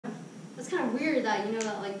it's kind of weird that, you know,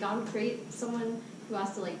 that like God would create someone who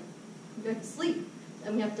has to like sleep,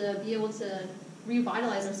 and we have to be able to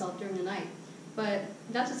revitalize ourselves during the night. But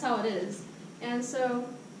that's just how it is. And so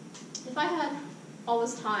if I had all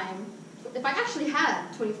this time, if I actually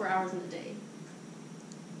had 24 hours in a day,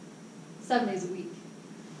 7 days a week,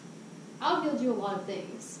 I would be able to do a lot of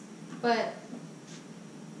things. But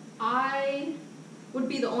I would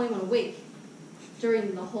be the only one awake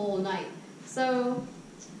during the whole night. So,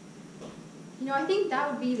 you know, I think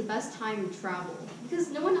that would be the best time to travel,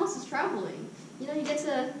 because no one else is traveling. You know, you get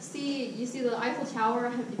to see the Eiffel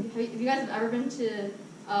Tower. If you guys have ever been to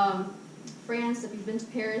France, if you've been to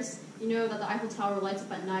Paris, you know that the Eiffel Tower lights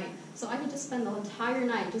up at night. So I could just spend the entire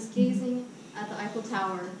night just gazing at the Eiffel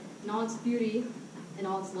Tower and all its beauty and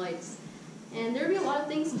all its lights. And there would be a lot of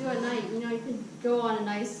things to do at night. You know, you could go on a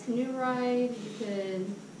nice canoe ride. You could,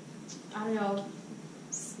 I don't know,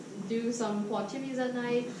 do some cool activities at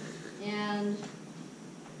night. And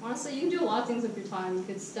honestly, you can do a lot of things with your time. You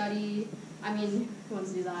could study. I mean, who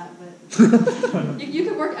wants to do that? But you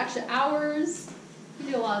could work extra hours. You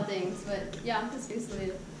can do a lot of things. But yeah, that's basically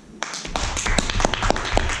it.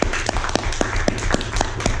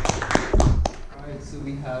 All right, so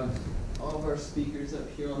we have all of our speakers up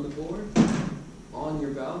here on the board. On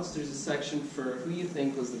your ballots, there's a section for who you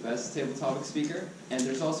think was the best TableTopics speaker, and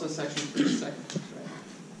there's also a section for second place, right?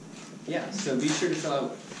 Yeah, so be sure to fill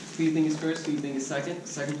out who you think is first, who you think is second.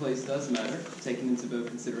 Second place does matter, taken into both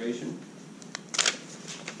consideration.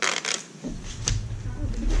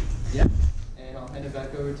 Yeah, and I'll hand it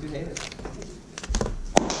back over to Hali.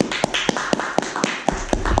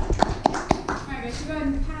 Alright guys, so go ahead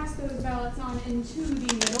and pass those ballots on into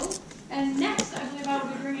the middle. And next, I believe I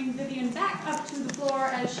will be bringing Vivyen back up to the floor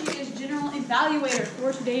as she is General Evaluator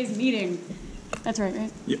for today's meeting. That's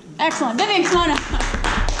right? Yeah. Excellent. Vivyen, come on up.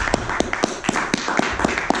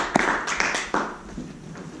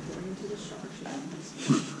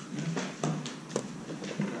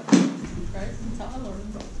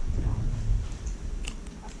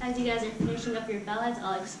 As you guys are finishing up your ballots,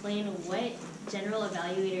 I'll explain what General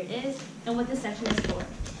Evaluator is and what this section is for.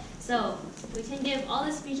 So, we can give all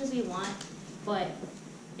the speeches we want, but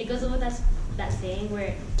it goes with that saying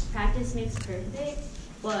where practice makes perfect,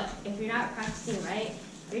 but if you're not practicing right,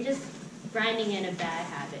 you're just grinding in a bad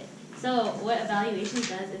habit. So what evaluation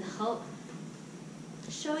does is help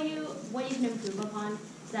show you what you can improve upon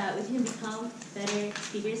so that we can become better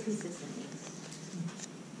speakers consistently.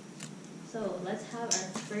 So let's have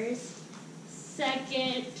our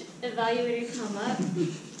second evaluator come up,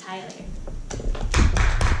 Tyler.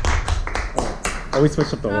 Oh, we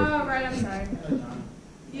switched up the order. Oh, right, I'm sorry.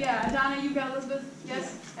 Yeah, Adanna, you got Elizabeth?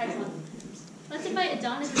 Yes? Excellent. Let's invite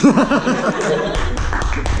Adanna to the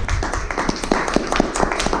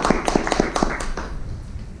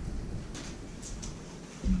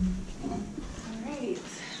Alright,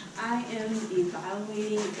 I am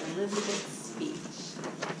evaluating Elizabeth's speech.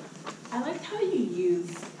 I liked how you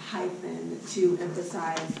use hyphen to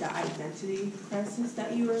emphasize the identity crisis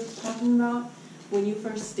that you were talking about. When you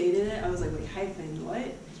first stated it, I was like, wait, hyphen,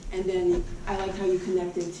 what? And then I liked how you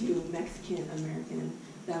connected to Mexican American.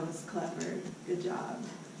 That was clever. Good job.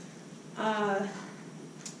 I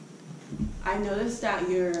noticed that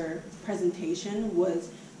your presentation was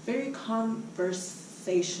very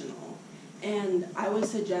conversational, and I would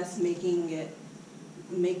suggest making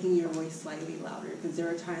your voice slightly louder, because there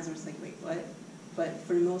were times where it's like, wait, what? But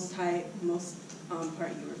for the most part, you were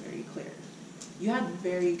very clear. You had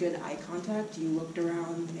very good eye contact. You looked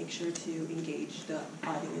around, make sure to engage the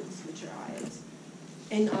audience with your eyes.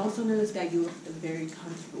 And I also noticed that you looked very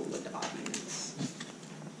comfortable with the audience.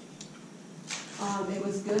 It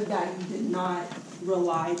was good that you did not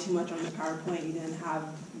rely too much on the PowerPoint. You didn't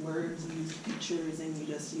have words, you used pictures, and you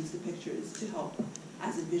just used the pictures to help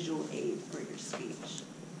as a visual aid for your speech.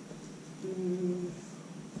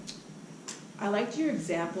 I liked your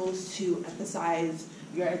examples to emphasize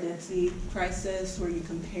your identity crisis, where you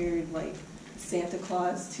compared like Santa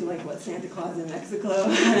Claus to like what Santa Claus in Mexico.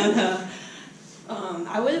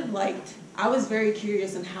 I was very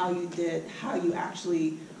curious on how you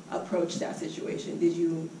actually approached that situation. Did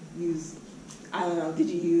you use, did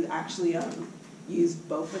you actually use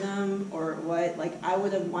both of them or what? Like, I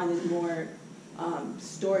would have wanted more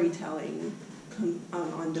storytelling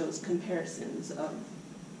on those comparisons of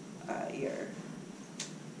your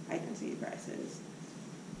identity crisis.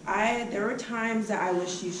 There were times that I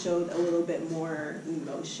wish you showed a little bit more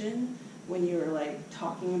emotion when you were like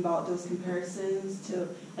talking about those comparisons to,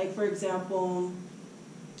 like, for example,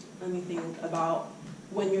 let me think about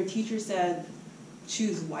when your teacher said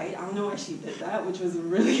choose white. I don't know why she did that, which was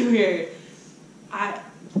really weird. I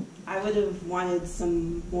I would have wanted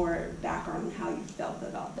some more background on how you felt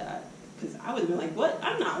about that. Because I would have been like, what?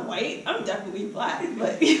 I'm not white. I'm definitely black.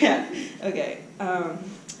 But yeah, okay.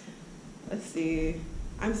 Let's see.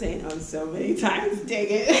 I'm saying so many times. Dang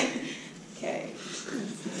it. Okay.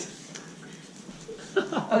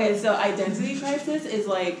 Okay, so identity crisis is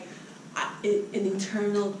like an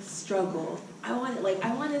internal struggle. I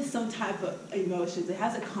wanted some type of emotions. It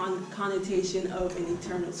has a connotation of an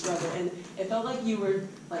internal struggle, and it felt like you were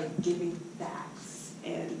like giving facts,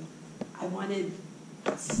 and I wanted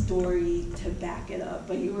story to back it up,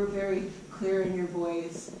 but you were very clear in your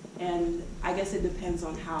voice, and I guess it depends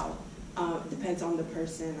on how, depends on the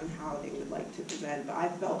person on how they would like to present, but I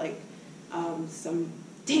felt like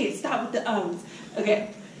dang it, stop with the ums.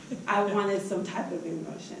 Okay, I wanted some type of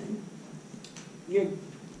emotion. Your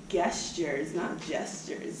gestures, not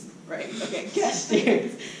gestures, right? Okay,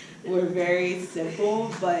 gestures were very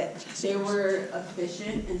simple, but they were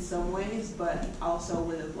efficient in some ways, but also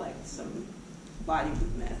would have liked some body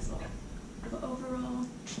movement as well. But overall,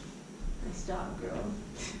 nice job, girl.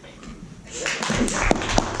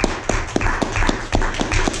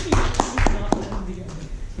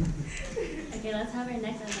 Okay, let's have our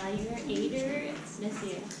next evaluator,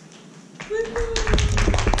 Nasir.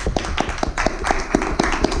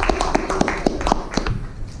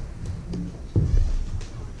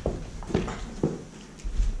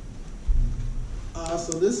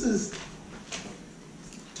 So this is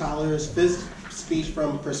Tyler's fifth speech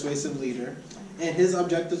from Persuasive Leader, and his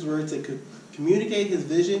objectives were to communicate his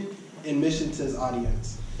vision and mission to his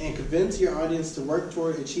audience, and convince your audience to work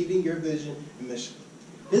toward achieving your vision and mission.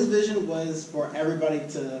 His vision was for everybody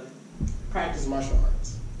to practice martial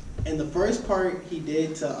arts. And the first part he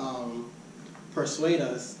did to persuade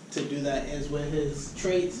us to do that is with his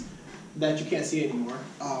traits that you can't see anymore.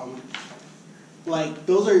 Like,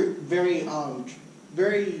 those are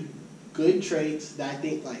very good traits that I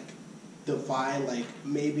think like define like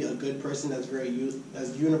maybe a good person that's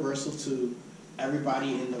that's universal to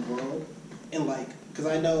everybody in the world. And like, because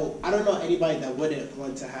I don't know anybody that wouldn't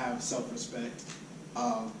want to have self-respect.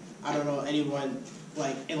 I don't know anyone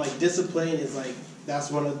like, and like discipline is like, that's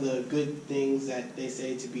one of the good things that they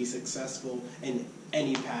say to be successful in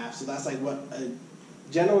any path. So that's like what a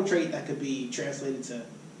general trait that could be translated to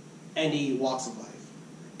any walks of life.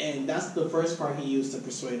 And that's the first part he used to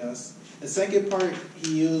persuade us. The second part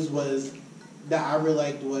he used was that I really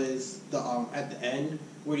liked was the at the end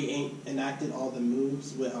where he enacted all the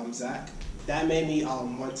moves with Zach. That made me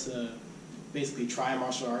want to basically try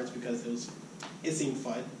martial arts because it seemed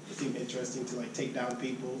fun. It seemed interesting to like take down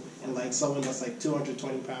people, and like someone that's like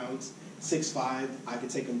 220 pounds, 6'5", I could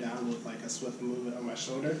take him down with like a swift movement on my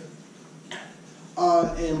shoulder.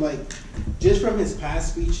 And like just from his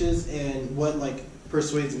past speeches and what like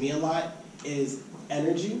persuades me a lot is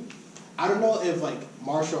energy. I don't know if like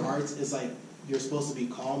martial arts is like you're supposed to be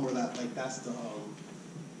calm or that like that's the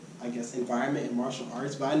I guess environment in martial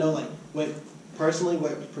arts, but I know like what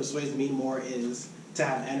persuades me more is to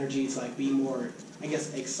have energy, to like be more, I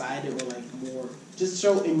guess, excited or like more, just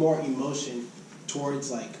show more emotion towards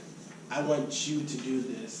like, I want you to do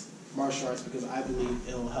this martial arts because I believe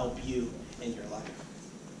it'll help you in your life.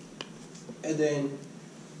 And then,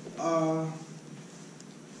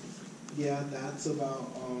 yeah, that's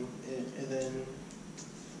about it.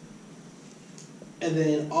 And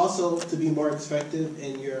then also to be more effective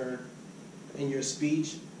in your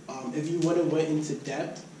speech, if you would have went into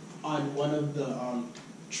depth on one of the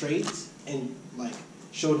traits and like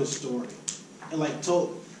showed a story and like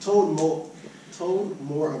told more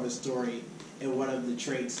of a story in one of the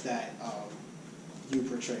traits that you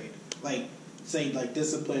portrayed, like say like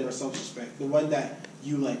discipline or self-respect, the one that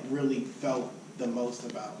you like really felt the most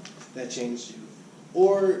about that changed you.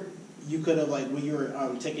 Or you could have like when you were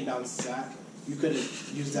taking down Zach, you could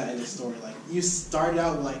have used that in the story. Like you started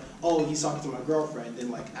out with like, oh, he's talking to my girlfriend.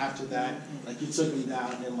 Then like after that, like you took him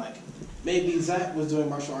down, and like maybe Zach was doing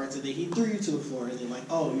martial arts, and then he threw you to the floor, and then like,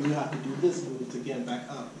 oh, you have to do this move to get him back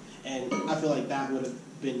up. And I feel like that would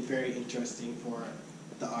have been very interesting for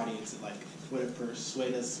the audience. It like would have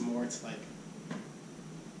persuaded us more to like,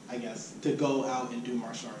 I guess, to go out and do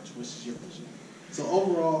martial arts, which is your vision. So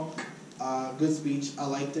overall, good speech. I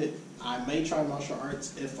liked it. I may try martial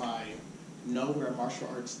arts if I know where a martial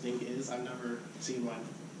arts thing is. I've never seen one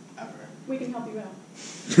ever. We can help you out.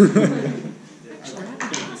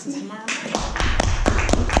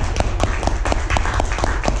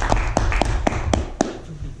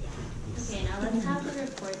 Okay, now let's have the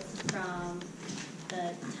reports from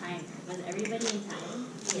the timer. Was everybody in time?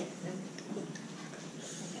 Yes. Okay,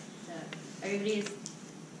 so everybody is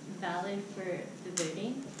valid for the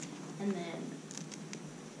voting, and then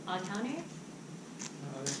counter.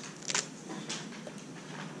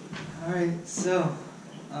 Alright, so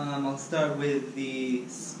I'll start with the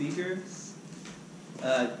speakers.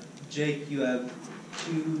 Jake, you have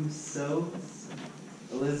 2 so's.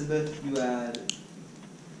 Elizabeth, you had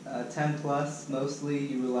 10 plus. Mostly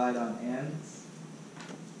you relied on ands.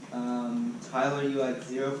 Tyler, you had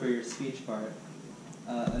 0 for your speech part.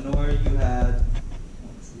 Onur, you had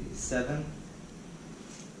 7.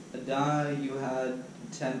 Adanna, you had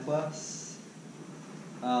 10 plus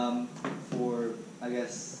for, I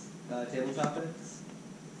guess, table topics.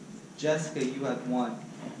 Jessica, you had 1,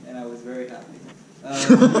 and I was very happy.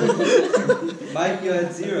 Mike, you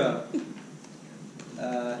had 0.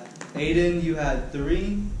 Aiden, you had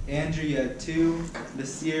 3. Andrew, you had 2.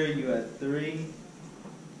 Nasir, you had 3.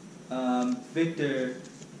 Victor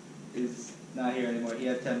is not here anymore. He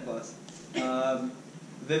had 10 plus.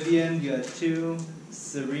 Vivyen, you had 2.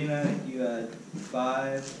 Serena, you had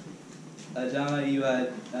 5. Adanna, you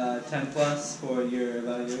had 10 plus for your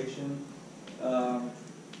evaluation.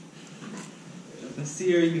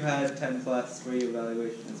 Nasir, you had 10 plus for your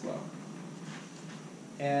evaluation as well.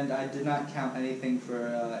 And I did not count anything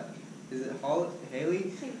for, is it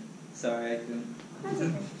Hali? Sorry, I didn't.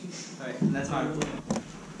 Alright, that's my report.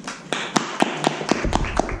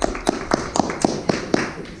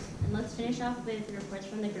 And let's finish off with reports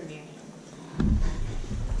from the grammarian.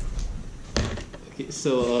 Okay,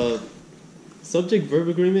 so subject-verb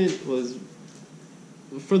agreement was,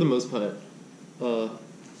 for the most part,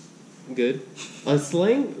 good.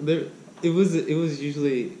 Slang, it was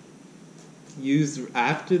usually used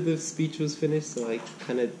after the speech was finished, so I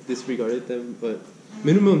kind of disregarded them. But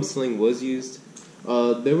minimum slang was used.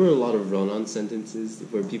 There were a lot of run-on sentences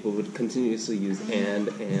where people would continuously use and,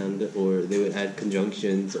 or they would add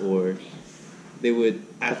conjunctions, or they would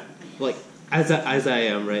like as I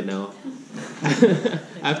am right now.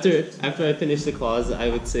 after I finished the clause, I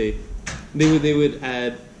would say they would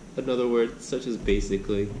add another word such as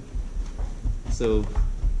basically. So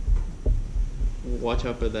watch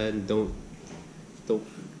out for that and don't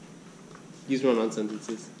use run-on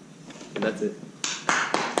sentences. And that's it.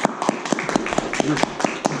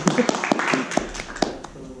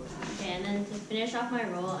 Okay, and then to finish off my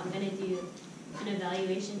role, I'm going to do an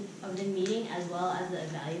evaluation of the meeting as well as the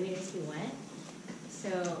evaluators who went.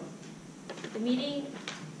 So the meeting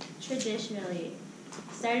traditionally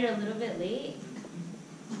started a little bit late.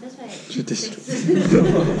 That's why it's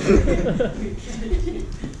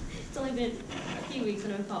only been a few weeks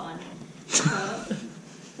when I'm caught on.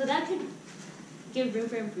 So that could give room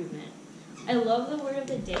for improvement. I love the word of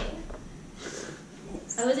the day.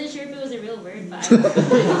 I wasn't sure if it was a real word, but I went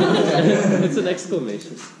with it. It's an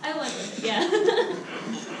exclamation. I went with it, yeah.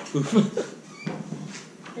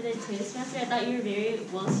 For the Toastmaster, I thought you were very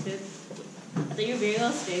well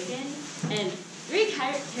spoken and very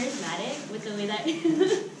charismatic with the way that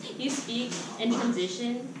you speak and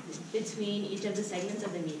transition between each of the segments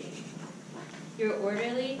of the meeting. You're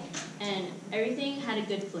orderly and everything had a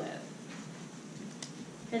good flow.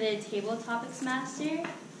 For the TableTopics master,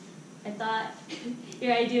 I thought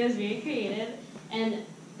your idea was very creative, and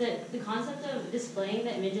the concept of displaying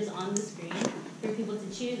the images on the screen for people to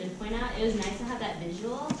choose and point out, it was nice to have that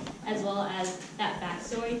visual as well as that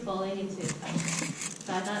backstory falling into it.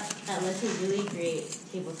 So I thought that led to really great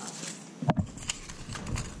table topics.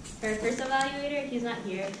 For our first evaluator, he's not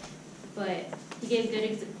here, but he gave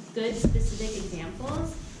good specific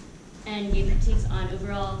examples and gave critiques on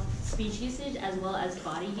overall speech usage as well as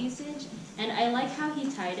body usage. And I like how he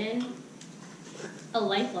tied in a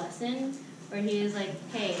life lesson where he was like,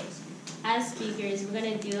 hey, as speakers, we're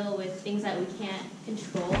going to deal with things that we can't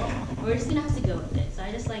control. We're just going to have to go with it. So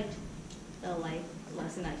I just liked the life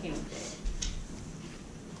lesson that came with it.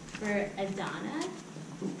 For Adanna,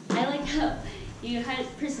 I like how you had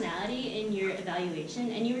personality in your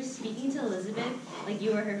evaluation and you were speaking to Elizabeth like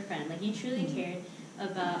you were her friend. Like you truly cared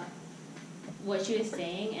about what she was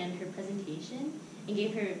saying and her presentation and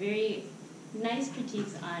gave her very nice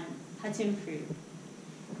critiques on how to improve.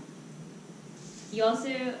 You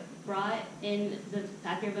also brought in the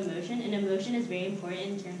factor of emotion, and emotion is very important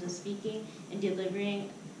in terms of speaking and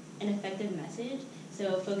delivering an effective message.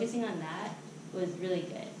 So focusing on that was really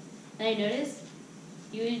good. And I noticed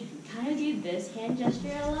you would kind of do this hand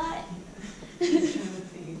gesture a lot.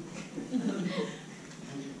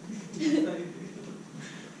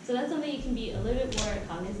 So that's something you can be a little bit more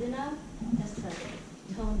cognizant of, just to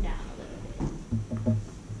tone down a little bit.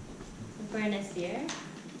 And for Nasir,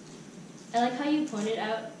 I like how you pointed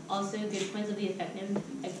out also good points of the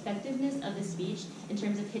effectiveness of the speech in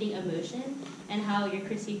terms of hitting emotion, and how your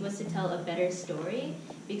critique was to tell a better story,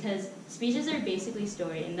 because speeches are basically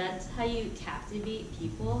story, and that's how you captivate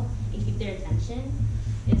people and keep their attention,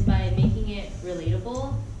 is by making it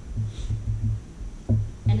relatable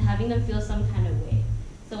and having them feel some kind of way.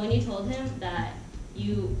 So when you told him that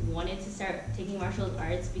you wanted to start taking martial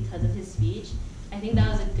arts because of his speech, I think that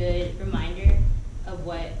was a good reminder of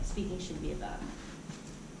what speaking should be about.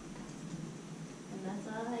 And that's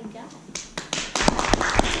all I got.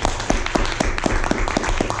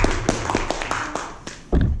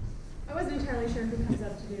 I wasn't entirely sure who comes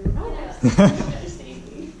up to do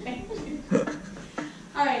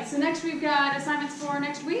All right, so next we've got assignments for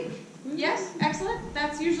next week. Yes, excellent.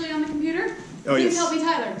 That's usually on the computer. Oh, Please yes. help me,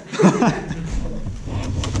 Tyler.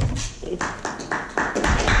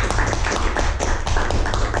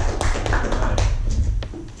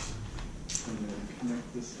 I'm going to connect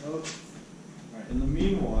this up. All right. In the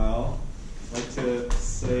meanwhile, I'd like to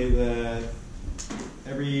say that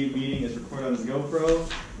every meeting is recorded on this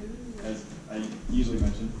GoPro, as I usually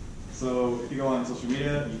mention. So if you go on social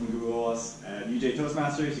media, you can Google us at UJ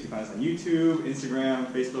Toastmasters. You can find us on YouTube,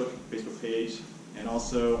 Instagram, Facebook page, and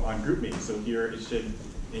also on GroupMe. So if you're interested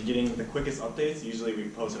in getting the quickest updates, usually we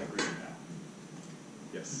post on a GroupMe now.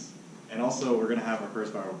 Yes. And also, we're going to have our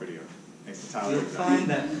first viral video. Thanks to Tyler. You'll find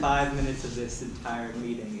that 5 minutes of this entire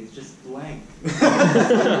meeting is just blank.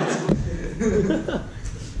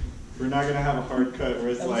 We're not going to have a hard cut where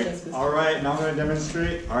it's like, all right, now I'm going to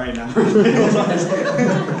demonstrate. All right, now we're going to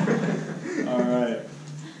All right.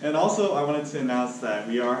 And also, I wanted to announce that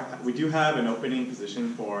we do have an opening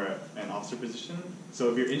position for an officer position. So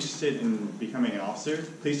if you're interested in becoming an officer,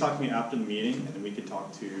 please talk to me after the meeting, and then I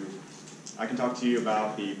can talk to you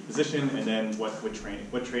about the position and then what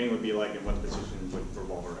training would be like and what the position would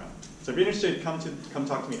revolve around. So if you're interested, come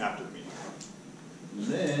talk to me after the meeting. And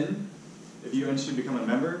then, if you're interested in becoming a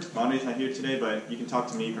member, Monday's not here today, but you can talk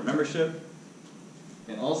to me for membership.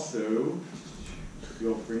 And also,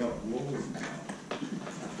 you'll bring up rules now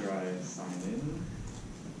after I sign in.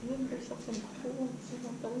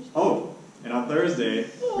 Oh, and on Thursday,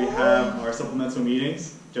 we have our supplemental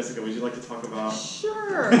meetings. Jessica, would you like to talk about?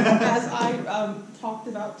 Sure. As I talked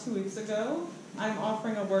about 2 weeks ago, I'm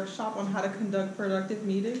offering a workshop on how to conduct productive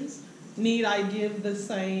meetings. Need I give the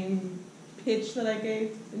same pitch that I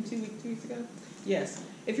gave in 2 weeks ago? Yes.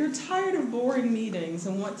 If you're tired of boring meetings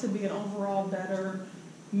and want to be an overall better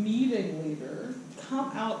meeting leader,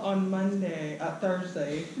 come out on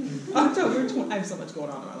Thursday, October 20th. I have so much going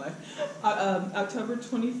on in my life. October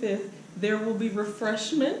 25th, there will be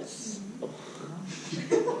refreshments.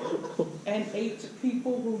 And 8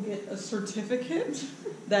 people will get a certificate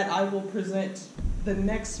that I will present the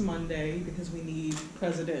next Monday because we need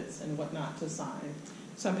presidents and whatnot to sign.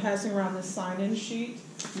 So I'm passing around this sign-in sheet,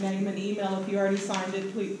 name and email. If you already signed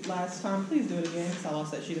it last time, please do it again because I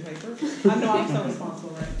lost that sheet of paper. I know I'm so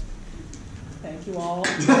responsible, right? Thank you all.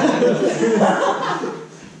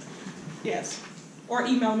 Yes. Or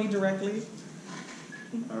email me directly.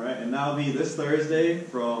 All right, and that'll be this Thursday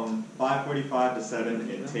from 5:45 to 7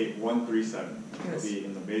 in tape 137. It'll be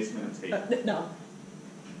in the basement of tape. No.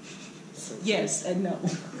 Yes and no.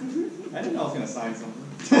 I didn't know I was going to sign something.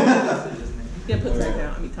 Yeah, put that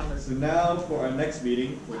down. Tell her. So now for our next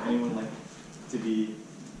meeting, would anyone like to be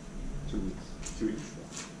 2 weeks. 2 weeks?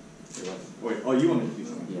 Wait, oh, you wanted to do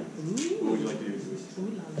something? Yeah. What would you like to do 2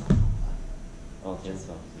 weeks? Oh, that's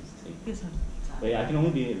all. Yes, honey. Wait, I can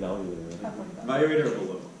only be evaluator, right? Evaluator or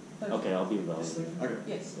below? Okay, I'll be evaluator. Okay.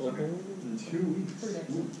 Yes. Okay. In 2 weeks. 3 days.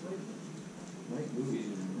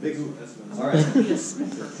 Big ooh. All right.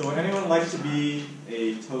 So would anyone like to be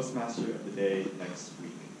a Toastmaster of the day next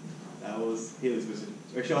week? That was Haley's position.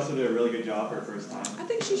 She also did a really good job for her first time. I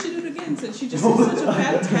think she should do it again since she just did such a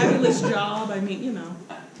fabulous job. I mean, you know.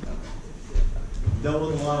 Dealt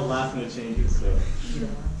with a lot of last minute changes, so it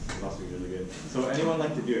was also really good. So anyone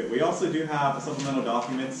like to do it? We also do have a supplemental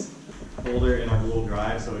documents folder in our Google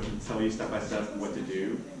Drive, so it can tell you step by step what to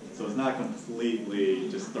do. So it's not completely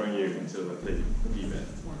just throwing you into the deep end.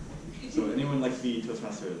 So would anyone like to be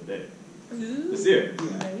Toastmaster of the day? Nasir.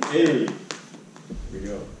 Hey. Here we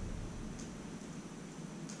go.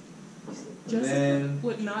 Jessica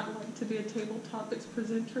would not like to be a TableTopics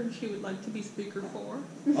presenter, and she would like to be speaker 4.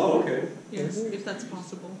 Oh, okay. Yes, if that's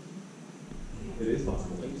possible. It is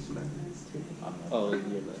possible. Oh, yeah,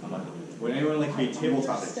 I'm not. Would anyone like to be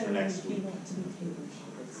TableTopics for next week?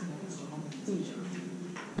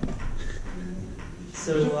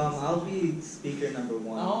 So I'll be speaker number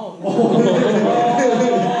 1. Oh.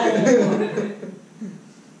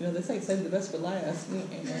 know, they say save the best for last.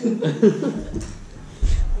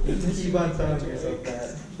 Keep on telling yourself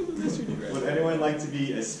that. Would anyone like to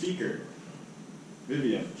be a speaker?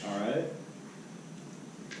 Vivyen, alright.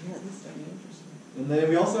 Yeah, this is very interesting. And then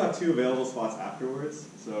we also have 2 available spots afterwards,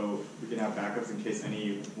 so we can have backups in case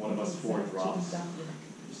any one of us 4 drops.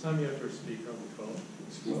 This time you have to speak on the phone.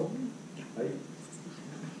 Well, right.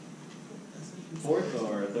 4th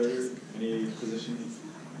or 3rd, any positions?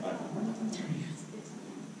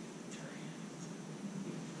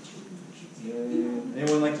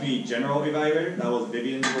 Anyone like to be general evaluator? That was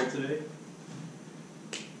Vivyen's role today.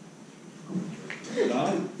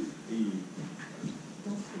 Done.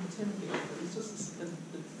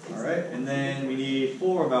 Alright, and then we need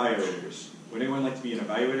 4 evaluators. Would anyone like to be an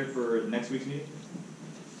evaluator for next week's meeting?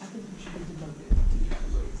 I think you should be demoted.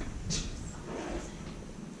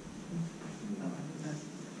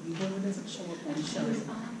 Whoever doesn't show up on the show.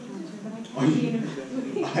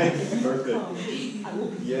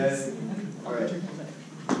 Perfect. Yes. Alright.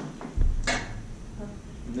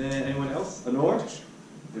 And then anyone else? Onur?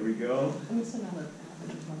 There we go. I'm going to send out a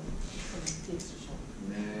And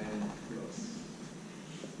then who else?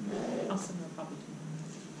 I'll send her a copy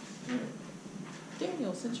tomorrow.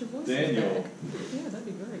 Daniel, since your voice Daniel. is back. Yeah, that'd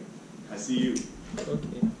be great. I see you.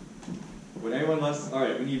 Okay. Would anyone else?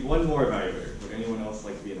 Alright, we need 1 more evaluator. Would anyone else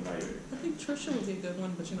like to be an evaluator? I think Trisha would be a good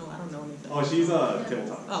one, but you know, I don't know anything. Oh, she's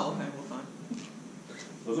tabletop. Oh, okay, well, fine.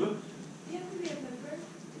 Elizabeth? You have to be a member.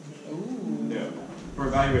 Ooh. No. For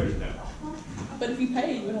evaluators, no. But if you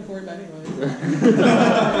pay, you don't have to worry about it anyway.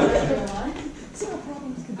 See how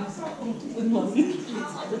problems can be solved with money.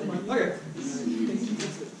 Okay.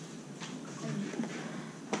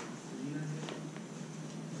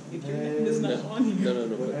 If your name is not on here. No.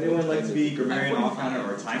 Would anyone like to be grammarian, off-counter,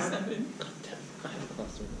 or timer?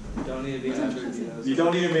 Don't need to be a member to be those. You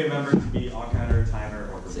don't need to be a member to be off-counter, timer,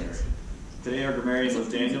 or grammarian. Today our grammarian was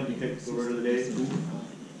Daniel. He picked the word of the day.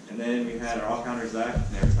 And then we had our off-counter Zach,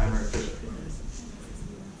 and our timer Trisha.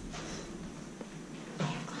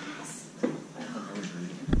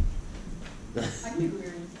 I can be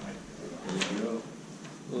grammarian.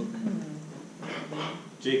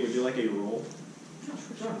 Jake, would you like a role?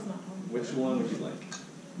 Which one would you like?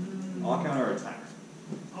 Off-counter or timer?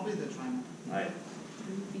 I'll be the timer. Alright.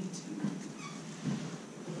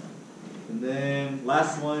 And then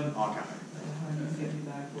last one, off-counter.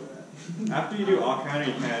 After you do off-counter,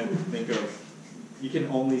 you can think of, you can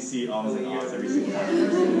only see ums and ahs every single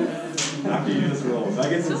time. After you do this role. That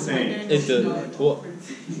gets insane. It does. Well,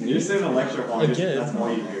 You're sitting in a lecture hall, that's all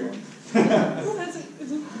you hear. Who hasn't,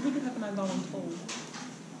 who haven't I voluntold?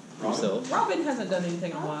 yourself. Robin hasn't done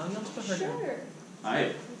anything in a while. Let's put her down. Sure.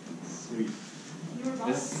 Alright. Sweet. Your boss?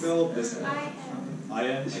 It's spelled this way. I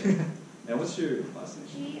am I-N? And what's your last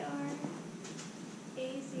name?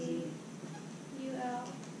 GRAZULIS.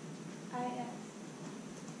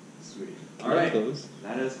 Sweet. Alright.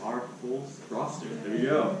 That is our full roster. There you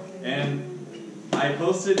go. And I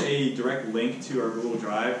posted a direct link to our Google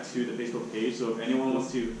Drive to the Facebook page, so if anyone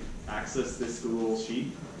wants to access this Google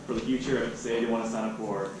Sheet for the future, say they want to sign up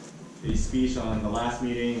for a speech on the last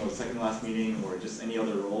meeting or the second last meeting or just any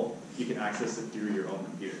other role, you can access it through your own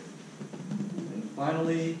computer. And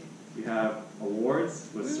finally, we have awards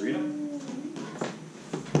with Serena.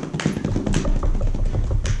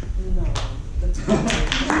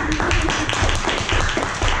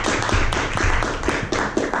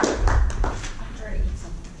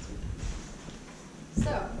 So,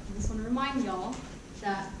 I just want to remind y'all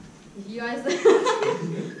that if you guys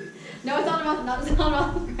no, it's not about the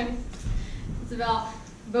prize. It's about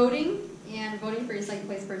voting and voting for your second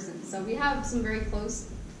place person. So we have some very close,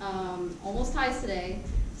 almost ties today.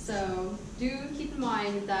 So do keep in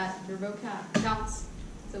mind that your vote counts.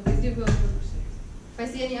 So please do vote. If I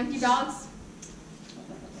see any empty ballots.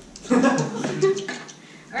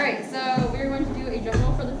 All right, so we're going to do a drum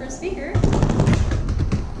roll for the first speaker.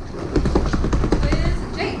 Who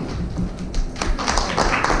is Jake?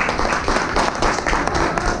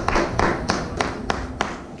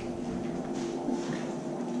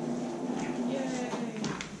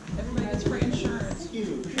 Everybody gets free insurance.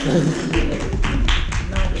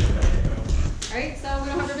 Alright, so we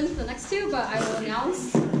don't have ribbons for the next two, but I will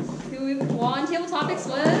announce who won TableTopics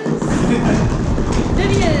was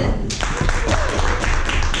Vivyen.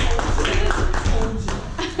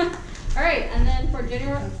 Alright, and then for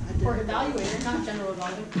evaluator, not general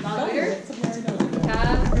evaluator, we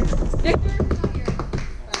have Victor.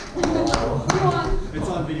 It's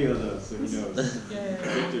on video though, so he knows. Yeah.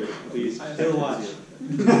 Victor, please still watch.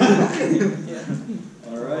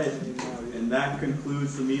 Alright, and that that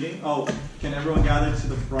concludes the meeting. Oh, can everyone gather to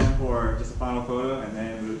the front for just a final photo, and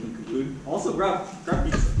then we can conclude. Also, grab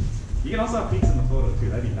pizza. You can also have pizza in the photo too.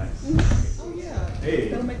 That'd be nice. Oh yeah. Hey.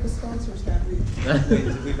 That'll make the sponsors happy. Wait,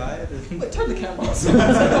 did we buy it? Wait, turn the camera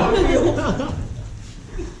off.